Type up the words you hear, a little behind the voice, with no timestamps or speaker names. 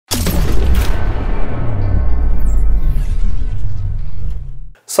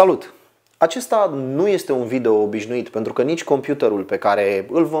Salut! Acesta nu este un video obișnuit pentru că nici computerul pe care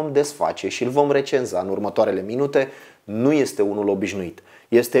îl vom desface și îl vom recenza în următoarele minute nu este unul obișnuit.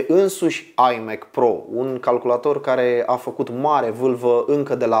 Este însuși iMac Pro, un calculator care a făcut mare vâlvă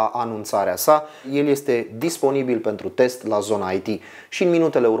încă de la anunțarea sa. El este disponibil pentru test la Zona IT și în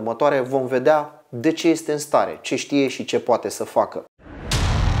minutele următoare vom vedea de ce este în stare, ce știe și ce poate să facă.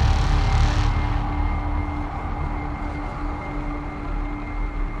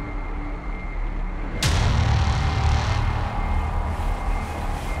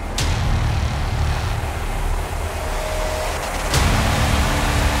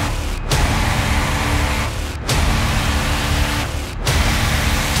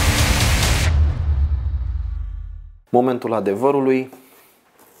 Momentul adevărului,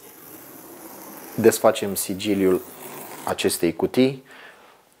 desfacem sigiliul acestei cutii.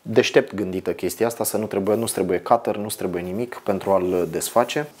 Deștept gândită chestia asta, să nu-ți trebuie cutter, nu-ți trebuie nimic pentru a-l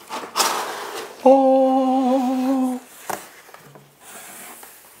desface.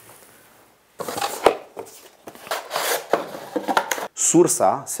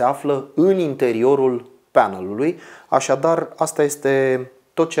 Sursa se află în interiorul panelului, așadar asta este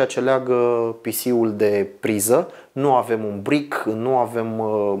tot ceea ce leagă PC-ul de priză. Nu avem un brick, nu avem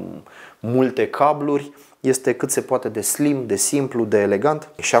multe cabluri, este cât se poate de slim, de simplu, de elegant.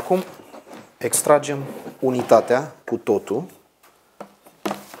 Și acum extragem unitatea cu totul.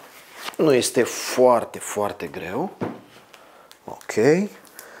 Nu este foarte greu. Ok.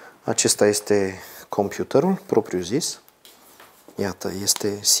 Acesta este computerul propriu zis. Iată,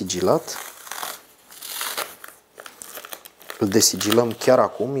 este sigilat. Îl desigilăm chiar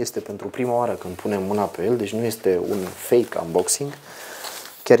acum, este pentru prima oară când punem mâna pe el, deci nu este un fake unboxing,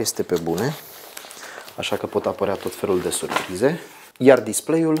 chiar este pe bune, așa că pot apărea tot felul de surprize. Iar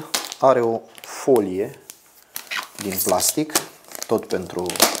display-ul are o folie din plastic, tot pentru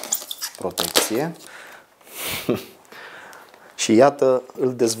protecție. Și iată,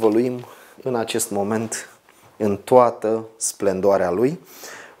 îl dezvăluim în acest moment în toată splendoarea lui.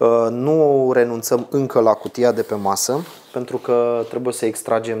 Nu renunțăm încă la cutia de pe masă, pentru că trebuie să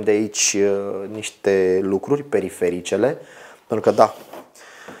extragem de aici niște lucruri, perifericele, pentru că da,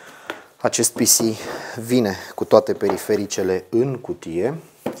 acest PC vine cu toate perifericele în cutie,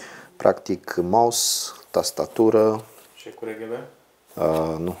 practic mouse, tastatură. Și cu RGB?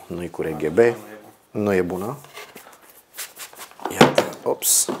 Nu e cu RGB, nu e bună. Iată,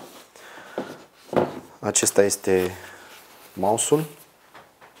 ops. Acesta este mouse-ul.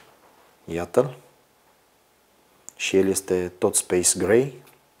 Iată-l. Și el este tot space gray.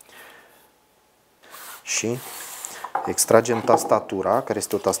 Și extragem tastatura, care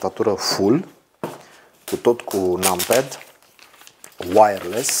este o tastatură full, cu numpad,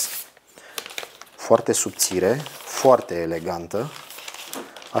 wireless, foarte subțire, foarte elegantă,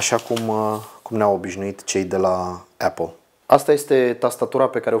 așa cum ne-au obișnuit cei de la Apple. Asta este tastatura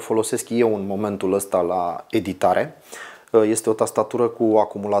pe care o folosesc eu în momentul ăsta la editare. Este o tastatură cu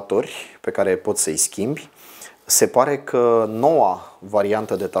acumulatori pe care poți să-i schimbi. Se pare că noua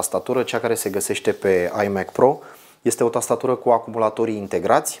variantă de tastatură, cea care se găsește pe iMac Pro, este o tastatură cu acumulatorii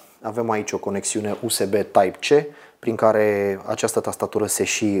integrați. Avem aici o conexiune USB Type-C prin care această tastatură se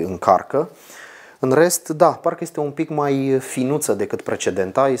și încarcă. În rest, da, parcă este un pic mai finuță decât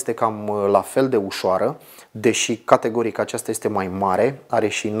precedenta, este cam la fel de ușoară, deși categoric aceasta este mai mare, are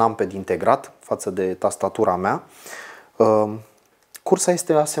și numpad integrat față de tastatura mea. Cursa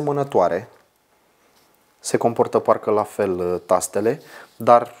este asemănătoare, se comportă parcă la fel tastele,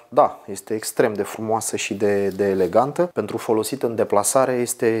 dar da, este extrem de frumoasă și de elegantă. Pentru folosit în deplasare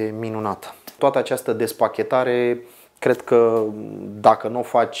este minunată. Toată această despachetare, cred că dacă nu o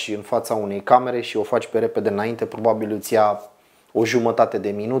faci în fața unei camere și o faci pe repede înainte, probabil îți ia o jumătate de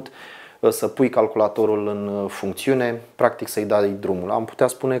minut să pui calculatorul în funcțiune, practic să-i dai drumul. Am putea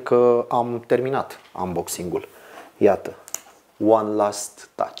spune că am terminat unboxing-ul. Iată, one last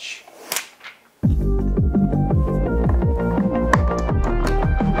touch.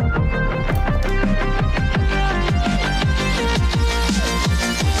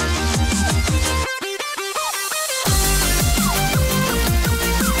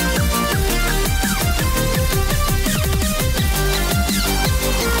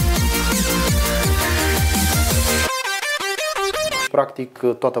 Practic,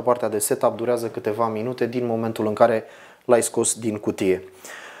 toată partea de setup durează câteva minute din momentul în care l-ai scos din cutie.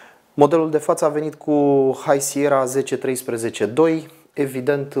 Modelul de față a venit cu High Sierra 10.13.2.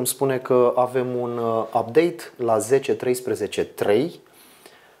 Evident, îmi spune că avem un update la 10.13.3.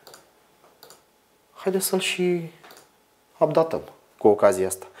 Haideți să-l și updatăm cu ocazia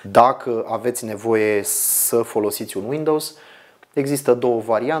asta. Dacă aveți nevoie să folosiți un Windows, Există două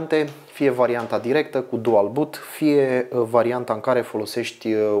variante, fie varianta directă cu dual boot, fie varianta în care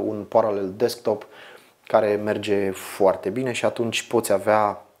folosești un parallel desktop care merge foarte bine și atunci poți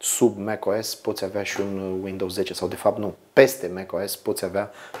avea sub macOS, poți avea și un Windows 10 sau de fapt nu, peste macOS poți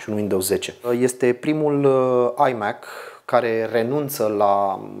avea și un Windows 10. Este primul iMac care renunță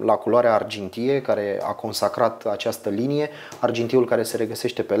la culoarea argintie, care a consacrat această linie, argintiul care se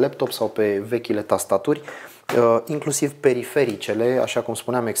regăsește pe laptop sau pe vechile tastaturi. Inclusiv perifericele, așa cum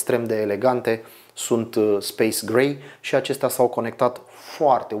spuneam, extrem de elegante, sunt Space Gray și acestea s-au conectat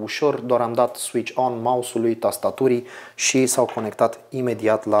foarte ușor, doar am dat switch on mouse-ului, tastaturii și s-au conectat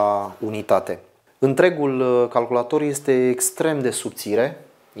imediat la unitate. Întregul calculator este extrem de subțire,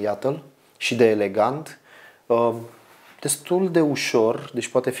 iată-l, și de elegant, destul de ușor, deci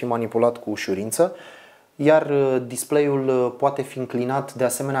poate fi manipulat cu ușurință, iar display-ul poate fi înclinat de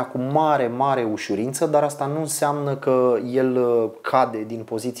asemenea cu mare ușurință, dar asta nu înseamnă că el cade din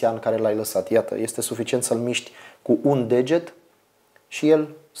poziția în care l-ai lăsat. Iată, este suficient să-l miști cu un deget și el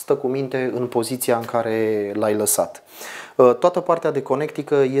stă cu minte în poziția în care l-ai lăsat. Toată partea de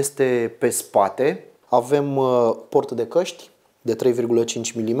conectică este pe spate. Avem port de căști de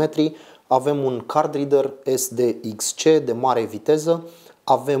 3,5 mm, avem un card reader SDXC de mare viteză,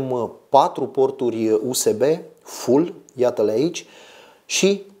 avem 4 porturi USB full, iată-le aici,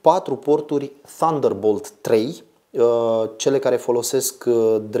 și 4 porturi Thunderbolt 3, cele care folosesc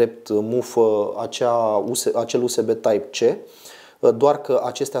drept mufă acel USB Type-C, doar că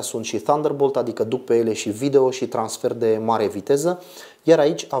acestea sunt și Thunderbolt, adică duc pe ele și video și transfer de mare viteză. Iar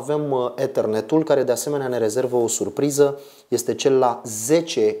aici avem Ethernet-ul, care de asemenea ne rezervă o surpriză, este cel la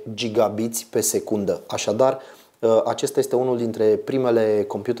 10 gigabits pe secundă. Așadar, acesta este unul dintre primele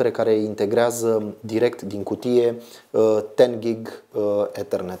computere care integrează direct din cutie 10 gig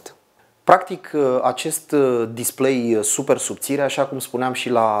Ethernet. Practic, acest display super subțire, așa cum spuneam și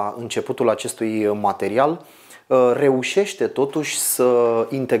la începutul acestui material, reușește totuși să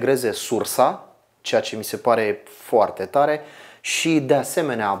integreze sursa, ceea ce mi se pare foarte tare, și de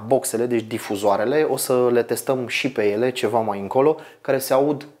asemenea boxele, deci difuzoarele, o să le testăm și pe ele ceva mai încolo, care se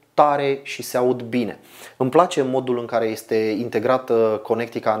aud tare și se aud bine. Îmi place modul în care este integrată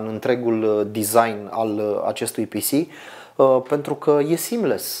conectica în întregul design al acestui PC, pentru că e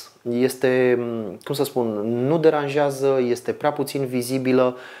seamless. Este, cum să spun, nu deranjează, este prea puțin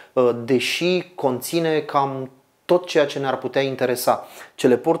vizibilă, deși conține cam tot ceea ce ne-ar putea interesa.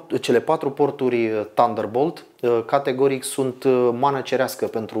 Cele 4 porturi Thunderbolt categoric sunt mană cerească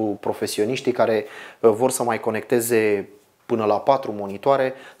pentru profesioniștii care vor să mai conecteze până la 4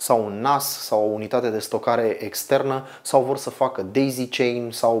 monitoare sau un NAS sau o unitate de stocare externă sau vor să facă daisy chain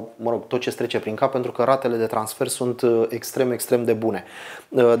sau, mă rog, tot ce trece prin cap, pentru că ratele de transfer sunt extrem de bune.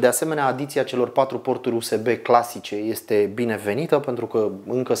 De asemenea, adiția celor 4 porturi USB clasice este binevenită, pentru că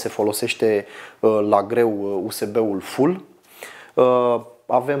încă se folosește la greu USB-ul full.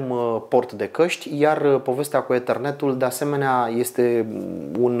 Avem port de căști, iar povestea cu Ethernet-ul de asemenea este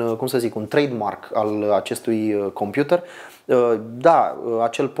un, cum să zic, un trademark al acestui computer. Da,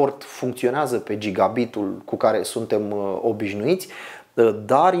 acel port funcționează pe gigabitul cu care suntem obișnuiți,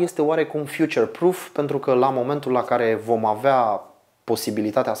 dar este oarecum future-proof, pentru că la momentul la care vom avea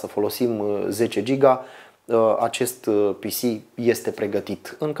posibilitatea să folosim 10 GB, acest PC este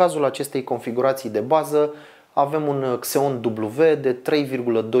pregătit. În cazul acestei configurații de bază avem un Xeon W de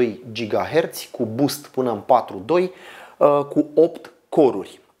 3,2 GHz cu boost până în 4.2 cu 8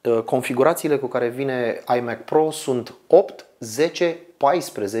 coruri. Configurațiile cu care vine iMac Pro sunt 8, 10,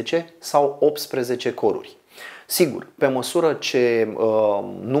 14 sau 18 coruri. Sigur, pe măsură ce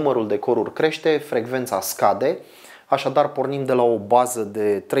numărul de coruri crește, frecvența scade, așadar pornim de la o bază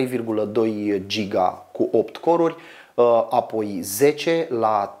de 3,2 GB cu 8 coruri, apoi 10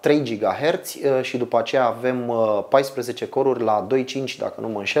 la 3 GHz și după aceea avem 14 coruri la 2,5 dacă nu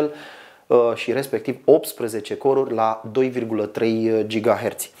mă înșel, și respectiv 18 coruri la 2,3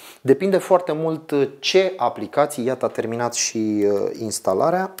 GHz. Depinde foarte mult ce aplicații, iată a terminat și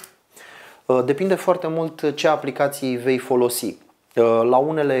instalarea, depinde foarte mult ce aplicații vei folosi. La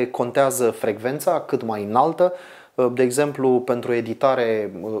unele contează frecvența cât mai înaltă, de exemplu pentru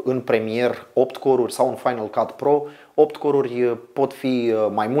editare în Premiere 8 coruri sau în Final Cut Pro 8 coruri pot fi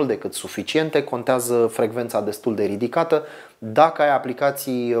mai mult decât suficiente, contează frecvența destul de ridicată. Dacă ai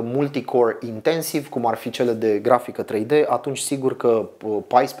aplicații multicore intensiv, cum ar fi cele de grafică 3D, atunci sigur că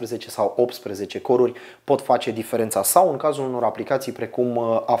 14 sau 18 coruri pot face diferența, sau în cazul unor aplicații precum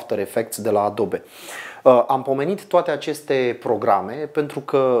After Effects de la Adobe. Am pomenit toate aceste programe pentru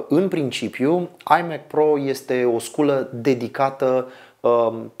că, în principiu, iMac Pro este o sculă dedicată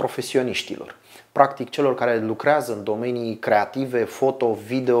profesioniștilor. Practic celor care lucrează în domenii creative, foto,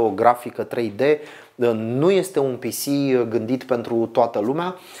 video, grafică 3D. Nu este un PC gândit pentru toată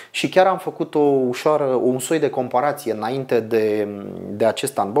lumea și chiar am făcut un soi de comparație înainte de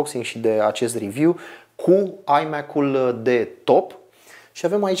acest unboxing și de acest review cu iMac-ul de top și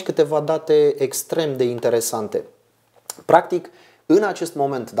avem aici câteva date extrem de interesante. Practic, în acest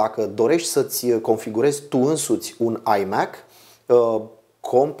moment, dacă dorești să-ți configurezi tu însuți un iMac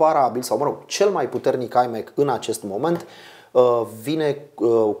comparabil, sau mă rog, cel mai puternic iMac în acest moment, vine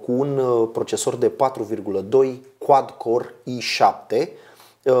cu un procesor de 4,2 quad-core i7.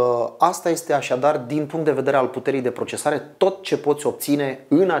 Asta este așadar, din punct de vedere al puterii de procesare, tot ce poți obține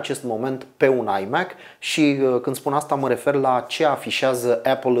în acest moment pe un iMac și când spun asta mă refer la ce afișează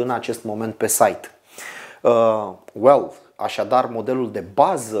Apple în acest moment pe site. Așadar, modelul de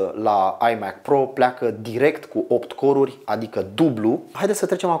bază la iMac Pro pleacă direct cu 8 coruri, adică dublu. Haideți să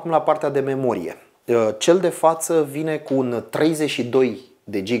trecem acum la partea de memorie. Cel de față vine cu un 32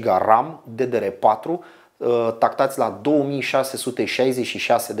 de GB RAM DDR4, tactați la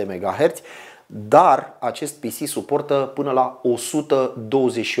 2666 de MHz, dar acest PC suportă până la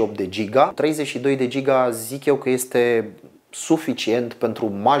 128 de GB. 32 de GB zic eu că este suficient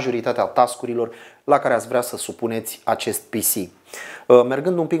pentru majoritatea tascurilor la care ați vrea să supuneți acest PC.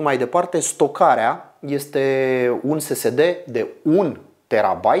 Mergând un pic mai departe, stocarea este un SSD de 1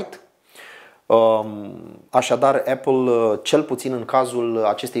 TB. Așadar, Apple, cel puțin în cazul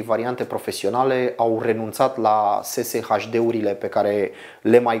acestei variante profesionale, au renunțat la SSHD-urile pe care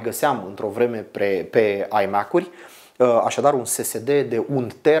le mai găseam într-o vreme pe iMac-uri. Așadar, un SSD de 1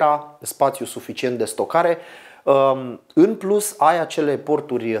 tera, spațiu suficient de stocare. În plus, ai acele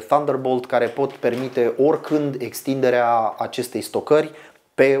porturi Thunderbolt care pot permite oricând extinderea acestei stocări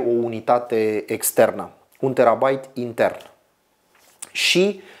pe o unitate externă, 1 TB intern.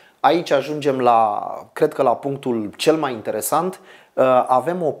 Și aici ajungem cred că la punctul cel mai interesant.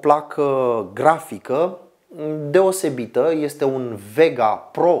 Avem o placă grafică deosebită, este un Vega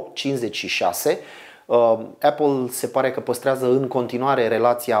Pro 56. Apple se pare că păstrează în continuare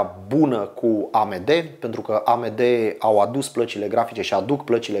relația bună cu AMD, pentru că AMD au adus plăcile grafice și aduc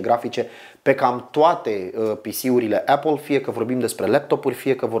plăcile grafice pe cam toate PC-urile Apple, fie că vorbim despre laptopuri,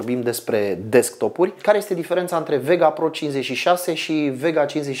 fie că vorbim despre desktopuri. Care este diferența între Vega Pro 56 și Vega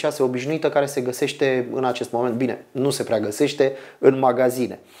 56 obișnuită care se găsește în acest moment? Bine, nu se prea găsește în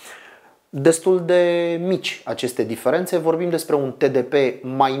magazine. Destul de mici aceste diferențe, vorbim despre un TDP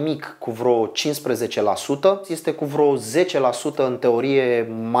mai mic cu vreo 15%, este cu vreo 10% în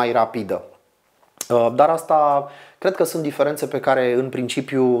teorie mai rapidă. Dar asta cred că sunt diferențe pe care în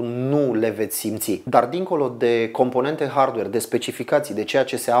principiu nu le veți simți. Dar dincolo de componente hardware, de specificații, de ceea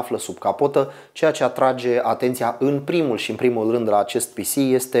ce se află sub capotă, ceea ce atrage atenția în primul rând la acest PC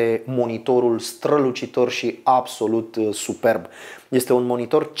este monitorul strălucitor și absolut superb. Este un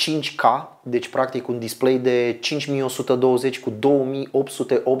monitor 5K, deci practic un display de 5120 cu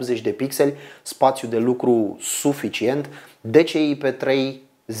 2880 de pixeli, spațiu de lucru suficient, DCI-P3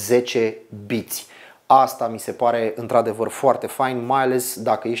 10 biți. Asta mi se pare într-adevăr foarte fain, mai ales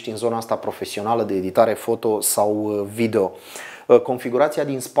dacă ești în zona asta profesională de editare foto sau video. Configurația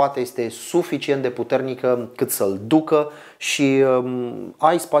din spate este suficient de puternică cât să-l ducă și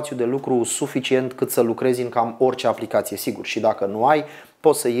ai spațiu de lucru suficient cât să lucrezi în cam orice aplicație. Sigur, și dacă nu ai,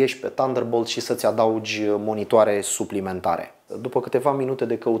 poți să ieși pe Thunderbolt și să-ți adaugi monitoare suplimentare. După câteva minute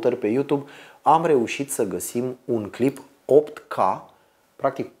de căutări pe YouTube, am reușit să găsim un clip 8K,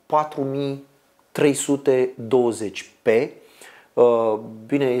 practic 4320p.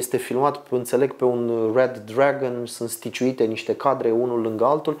 Bine, este filmat, înțeleg, pe un Red Dragon, sunt sticiuite niște cadre unul lângă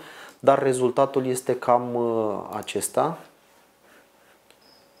altul, dar rezultatul este cam acesta.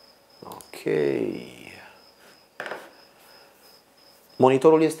 Ok.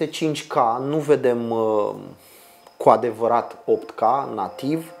 Monitorul este 5K, nu vedem cu adevărat 8K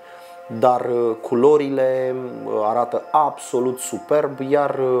nativ, dar culorile arată absolut superb,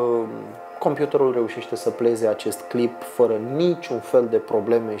 iar computerul reușește să pleze acest clip fără niciun fel de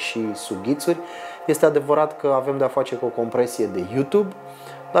probleme și sughițuri. Este adevărat că avem de-a face cu o compresie de YouTube,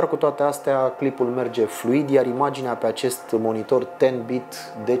 dar cu toate astea clipul merge fluid, iar imaginea pe acest monitor 10-bit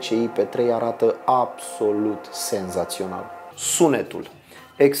DCI-P3 arată absolut senzațional. Sunetul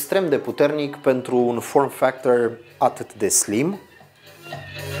extrem de puternic pentru un form factor atât de slim.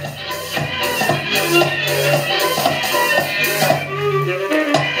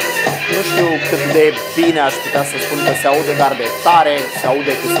 Nu știu cât de bine aș putea să spun că se aude, dar de tare, se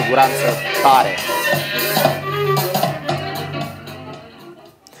aude cu siguranță tare.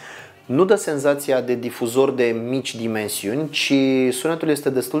 Nu dă senzația de difuzor de mici dimensiuni, ci sunetul este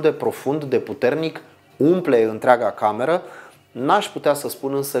destul de profund, de puternic, umple întreaga cameră. N-aș putea să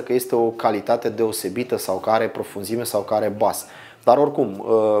spun însă că este o calitate deosebită sau că are profunzime sau că are bas. Dar oricum,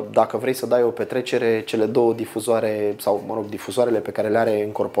 dacă vrei să dai o petrecere, cele două difuzoare, sau mă rog, difuzoarele pe care le are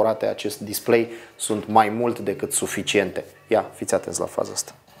încorporate acest display sunt mai mult decât suficiente. Ia, fiți atenți la faza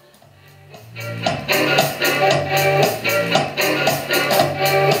asta.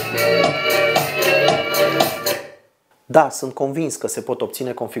 Da, sunt convins că se pot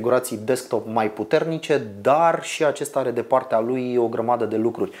obține configurații desktop mai puternice, dar și acesta are de partea lui o grămadă de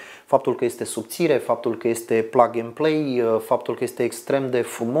lucruri. Faptul că este subțire, faptul că este plug and play, faptul că este extrem de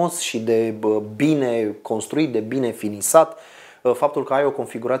frumos și de bine construit, de bine finisat, faptul că ai o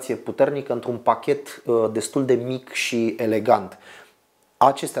configurație puternică într-un pachet destul de mic și elegant.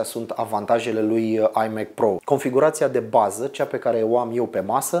 Acestea sunt avantajele lui iMac Pro. Configurația de bază, cea pe care o am eu pe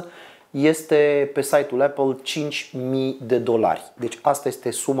masă, este pe site-ul Apple $5.000. Deci asta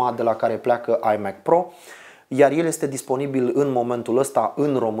este suma de la care pleacă iMac Pro, iar el este disponibil în momentul ăsta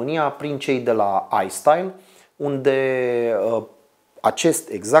în România prin cei de la iStyle, unde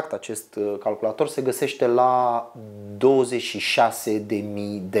exact acest calculator se găsește la 26.000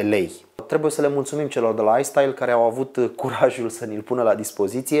 de lei. Trebuie să le mulțumim celor de la iStyle care au avut curajul să ne-l pună la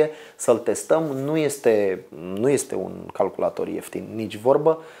dispoziție, să-l testăm. Nu este un calculator ieftin, nici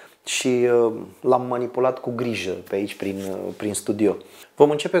vorbă. Și l-am manipulat cu grijă pe aici prin studio. Vom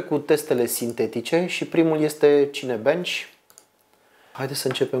începe cu testele sintetice și primul este Cinebench. Haideți să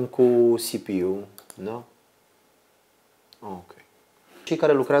începem cu CPU. Da? Ok. Cei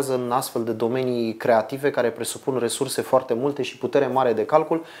care lucrează în astfel de domenii creative care presupun resurse foarte multe și putere mare de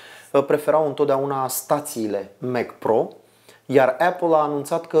calcul preferau întotdeauna stațiile Mac Pro. Iar Apple a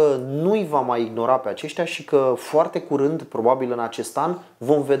anunțat că nu îi va mai ignora pe aceștia și că foarte curând, probabil în acest an,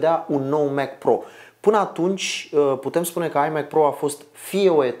 vom vedea un nou Mac Pro. Până atunci putem spune că iMac Pro a fost fie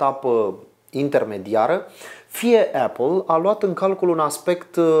o etapă intermediară, fie Apple a luat în calcul un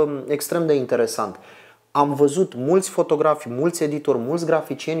aspect extrem de interesant. Am văzut mulți fotografi, mulți editori, mulți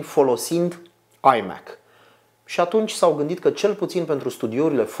graficieni folosind iMac. Și atunci s-au gândit că cel puțin pentru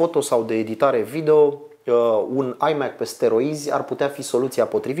studiourile foto sau de editare video, un iMac pe steroizi ar putea fi soluția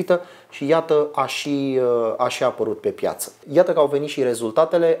potrivită și iată a și apărut pe piață. Iată că au venit și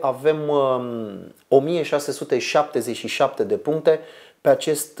rezultatele. Avem 1677 de puncte pe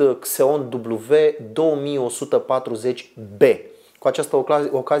acest Xeon W2140B. Cu această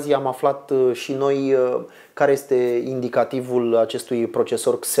ocazie am aflat și noi care este indicativul acestui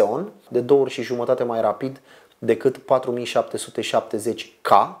procesor Xeon, de 2 ori și jumătate mai rapid decât 4770K.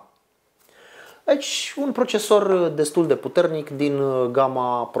 Deci un procesor destul de puternic din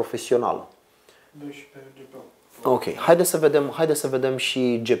gama profesională. 12 GPU. Ok, haideți să vedem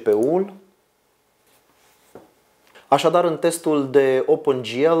și GPU-ul. Așadar, în testul de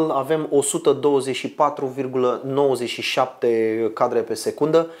OpenGL avem 124,97 cadre pe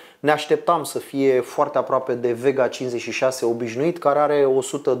secundă. Ne așteptam să fie foarte aproape de Vega 56 obișnuit, care are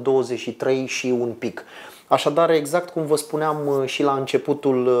 123 și un pic. Așadar, exact cum vă spuneam și la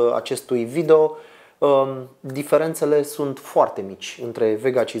începutul acestui video, diferențele sunt foarte mici între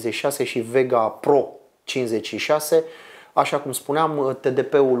Vega 56 și Vega Pro 56. Așa cum spuneam,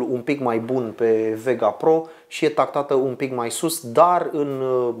 TDP-ul un pic mai bun pe Vega Pro și e tactată un pic mai sus, dar în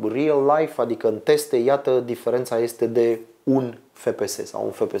real life, adică în teste, iată, diferența este de 1 FPS sau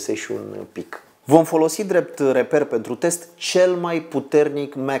un FPS și un pic. Vom folosi drept reper pentru test cel mai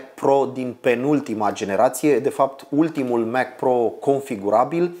puternic Mac Pro din penultima generație, de fapt ultimul Mac Pro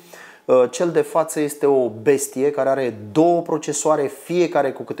configurabil. Cel de față este o bestie care are două procesoare,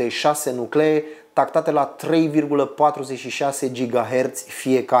 fiecare cu câte 6 nuclee, tactate la 3,46 GHz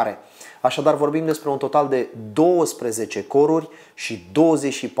fiecare. Așadar vorbim despre un total de 12 coruri și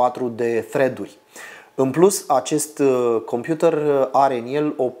 24 de thread-uri. În plus, acest computer are în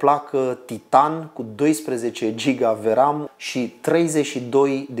el o placă Titan cu 12 GB VRAM și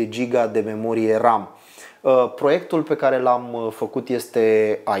 32 de GB de memorie RAM. Proiectul pe care l-am făcut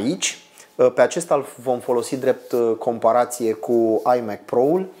este aici. Pe acesta vom folosi drept comparație cu iMac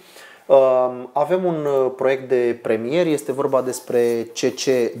Pro-ul. Avem un proiect de premier, este vorba despre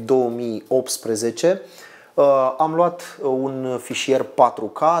CC 2018. Am luat un fișier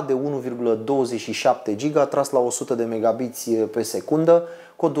 4K de 1,27 GB tras la 100 de megabits pe secundă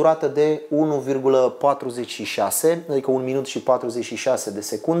cu o durată de 1,46, adică 1 minut și 46 de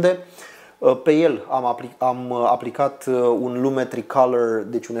secunde. Pe el am aplicat un Lumetri Color,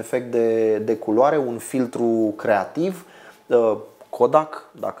 deci un efect de culoare, un filtru creativ, Kodak,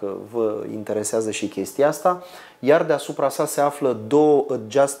 dacă vă interesează și chestia asta. Iar deasupra sa se află două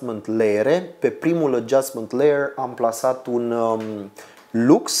adjustment layere. Pe primul adjustment layer am plasat un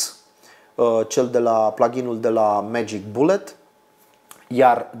Lux, cel de la pluginul de la Magic Bullet.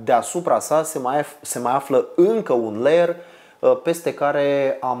 Iar deasupra sa se mai află încă un layer peste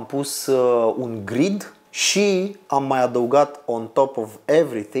care am pus un grid și am mai adăugat on top of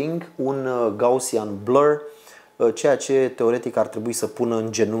everything un Gaussian blur, ceea ce teoretic ar trebui să pună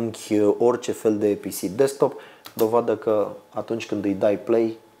în genunchi orice fel de PC desktop, dovadă că atunci când îi dai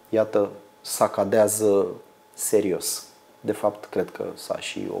play, iată, sacadează serios. De fapt, cred că s-a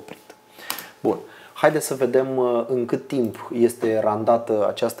și oprit. Bun. Haideți să vedem în cât timp este randată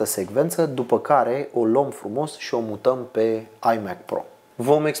această secvență, după care o luăm frumos și o mutăm pe iMac Pro.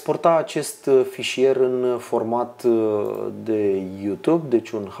 Vom exporta acest fișier în format de YouTube, deci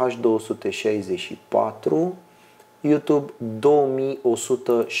un H264, YouTube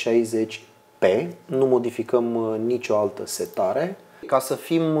 2160p, nu modificăm nicio altă setare. Ca să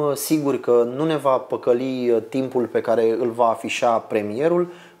fim siguri că nu ne va păcăli timpul pe care îl va afișa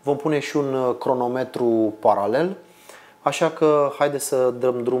premierul, vom pune și un cronometru paralel, așa că haideți să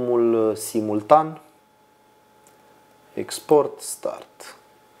dăm drumul simultan. Export, start.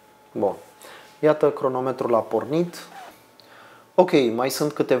 Bun. Iată, cronometrul a pornit. Ok, mai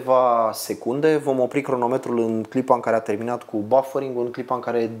sunt câteva secunde. Vom opri cronometrul în clipa în care a terminat cu buffering, în clipa în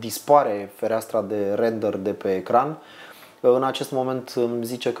care dispare fereastra de render de pe ecran. În acest moment îmi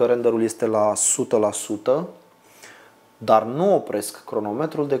zice că renderul este la 100%. Dar nu opresc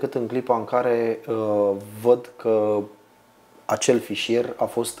cronometrul decât în clipa în care văd că acel fișier a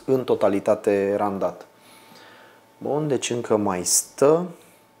fost în totalitate randat. Bun, deci încă mai stă.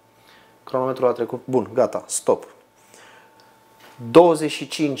 Cronometrul a trecut. Bun, gata, stop.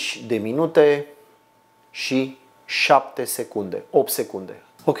 25 de minute și 7 secunde, 8 secunde.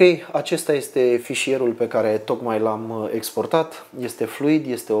 Ok, acesta este fișierul pe care tocmai l-am exportat. Este fluid,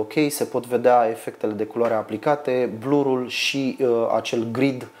 este ok, se pot vedea efectele de culoare aplicate, blurul și acel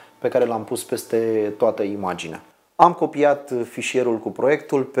grid pe care l-am pus peste toată imaginea. Am copiat fișierul cu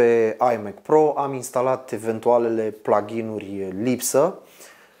proiectul pe iMac Pro, am instalat eventualele pluginuri lipsă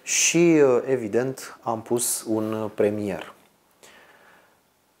și evident am pus un premier.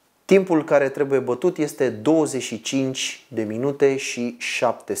 Timpul care trebuie bătut este 25 de minute și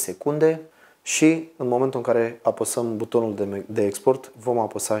 7 secunde și în momentul în care apăsăm butonul de export vom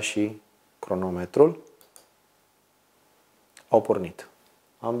apăsa și cronometrul. Au pornit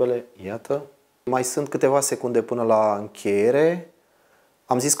ambele, iată. Mai sunt câteva secunde până la încheiere.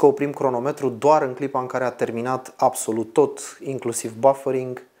 Am zis că oprim cronometrul doar în clipa în care a terminat absolut tot, inclusiv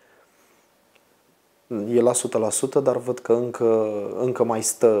buffering. E la 100%, dar văd că încă mai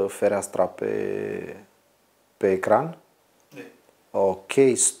stă fereastra pe ecran. Ok,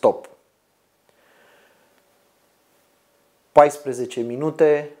 stop. 14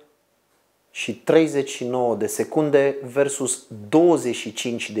 minute și 39 de secunde versus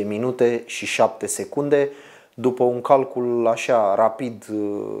 25 de minute și 7 secunde. După un calcul așa rapid,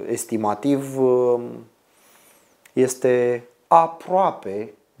 estimativ, este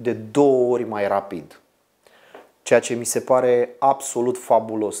aproape de 2 ori mai rapid. Ceea ce mi se pare absolut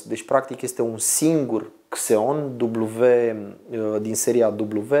fabulos. Deci practic este un singur Xeon W din seria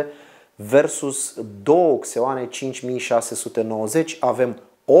W versus 2 Xeoane 5690. Avem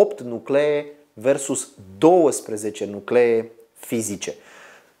 8 nuclee versus 12 nuclee fizice.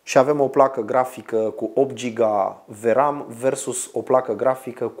 Și avem o placă grafică cu 8 GB VRAM versus o placă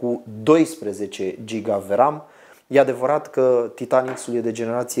grafică cu 12 GB VRAM. E adevărat că Titanix-ul e de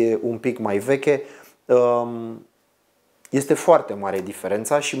generație un pic mai veche. Este foarte mare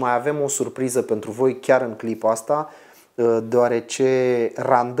diferența și mai avem o surpriză pentru voi chiar în clipa asta, deoarece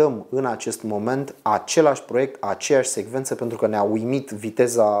randăm în acest moment același proiect, aceeași secvență, pentru că ne-a uimit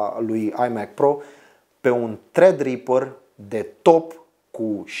viteza lui iMac Pro pe un Threadripper de top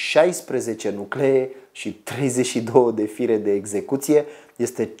cu 16 nuclee și 32 de fire de execuție.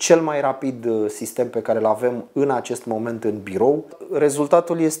 Este cel mai rapid sistem pe care îl avem în acest moment în birou.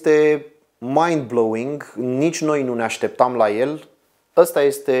 Rezultatul este mind-blowing, nici noi nu ne așteptam la el. Ăsta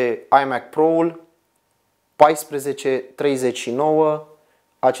este iMac Pro-ul 1439,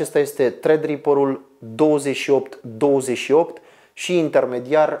 acesta este Threadripper-ul 2828 și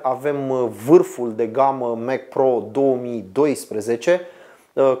intermediar avem vârful de gamă Mac Pro 2012,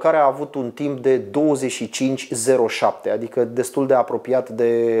 care a avut un timp de 2507, adică destul de apropiat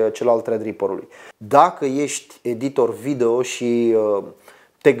de cel al Threadripper-ului. Dacă ești editor video și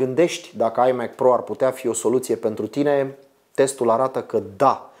te gândești dacă iMac Pro ar putea fi o soluție pentru tine, testul arată că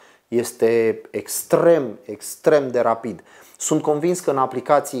da, Este extrem de rapid. Sunt convins că în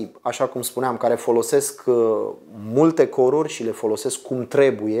aplicații, așa cum spuneam, care folosesc multe coruri și le folosesc cum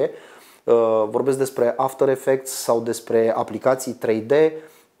trebuie, vorbesc despre After Effects sau despre aplicații 3D,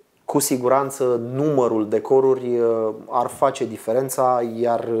 cu siguranță numărul de coruri ar face diferența,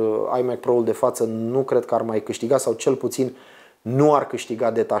 iar iMac Pro-ul de față nu cred că ar mai câștiga, sau cel puțin nu ar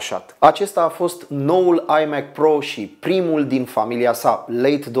câștiga detașat. Acesta a fost noul iMac Pro și primul din familia sa,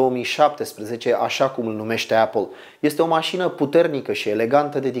 late 2017, așa cum îl numește Apple. Este o mașină puternică și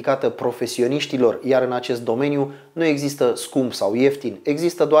elegantă dedicată profesioniștilor, iar în acest domeniu nu există scump sau ieftin,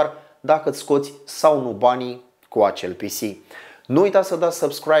 există doar dacă îți scoți sau nu banii cu acel PC. Nu uitați să dați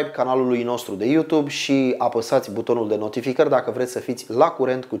subscribe canalului nostru de YouTube și apăsați butonul de notificări dacă vreți să fiți la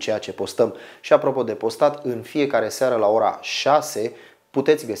curent cu ceea ce postăm. Și apropo de postat, în fiecare seară la ora 6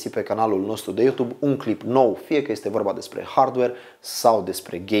 puteți găsi pe canalul nostru de YouTube un clip nou, fie că este vorba despre hardware sau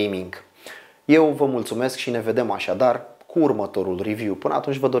despre gaming. Eu vă mulțumesc și ne vedem așadar cu următorul review. Până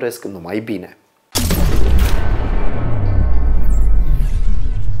atunci vă doresc numai bine!